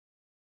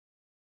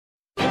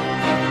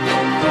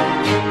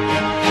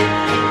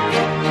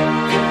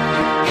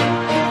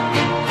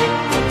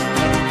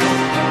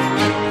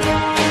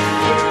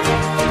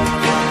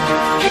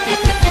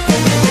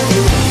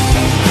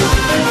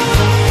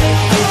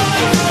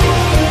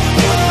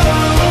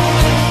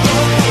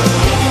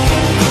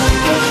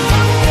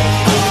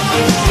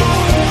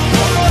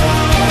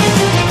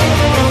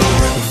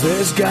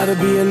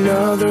gotta be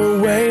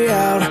another way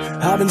out.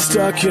 I've been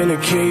stuck in a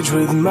cage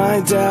with my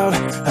doubt.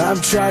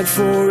 I've tried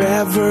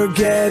forever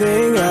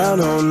getting out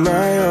on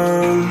my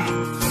own.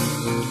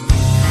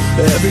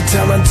 Every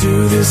time I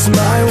do this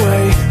my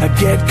way, I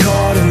get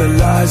caught in the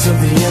lies of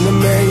the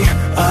enemy.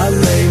 I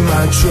lay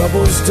my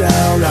troubles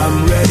down,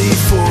 I'm ready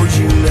for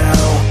you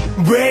now.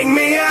 Bring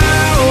me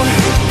out,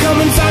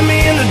 come and find me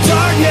in the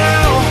dark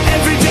now.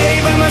 Every day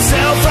by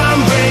myself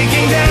I'm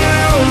breaking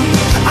down.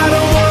 I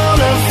don't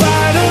wanna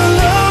fight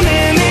alone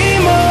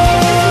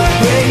anymore.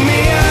 Bring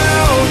me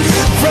out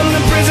from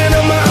the prison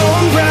of my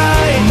own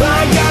pride.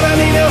 My God, I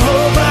need a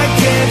hope I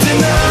can't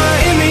deny.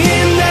 In the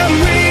end I'm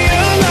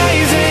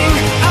realizing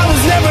I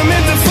was never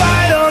meant to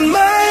fight on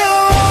my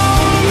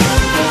own.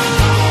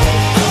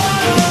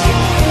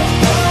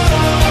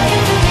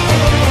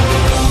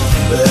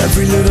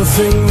 Every little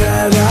thing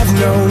that I've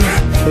known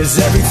is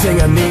everything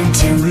I need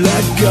to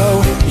let go.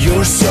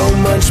 You're so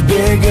much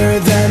bigger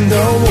than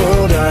the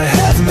world I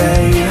have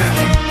made.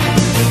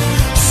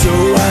 So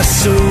I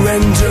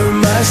surrender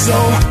my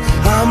soul,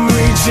 I'm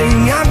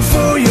reaching out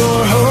for your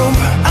hope.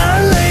 I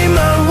lay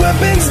my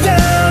weapons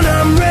down,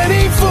 I'm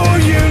ready for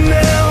you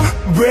now.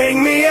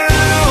 Bring me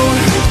out,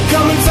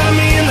 come and find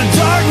me in the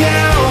dark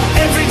now.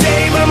 Every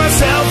day by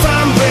myself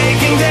I'm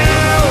breaking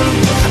down.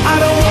 I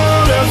don't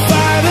wanna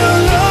fight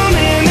alone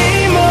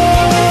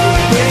anymore.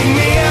 Bring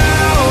me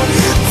out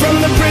from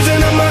the prison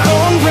of my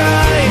own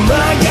pride.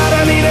 My God,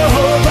 I need a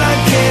hope I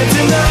can't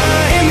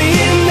deny. In the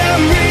end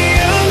I'm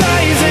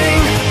realizing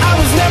I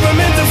was never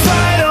meant to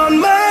fight on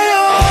my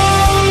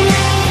own.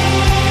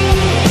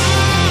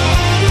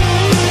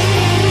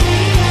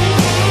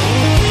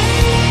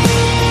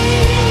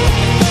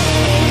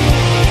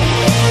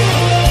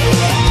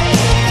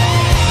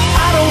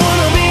 I don't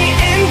wanna be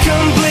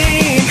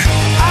incomplete.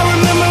 I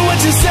remember what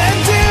you said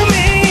to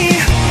me.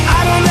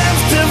 I don't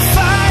have to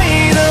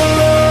fight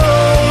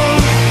alone.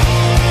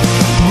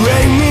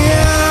 Bring me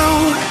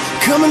out,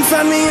 come and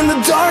find me in the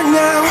dark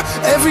now.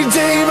 Every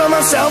day by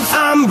myself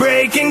I'm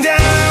breaking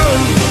down.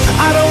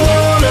 I don't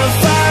wanna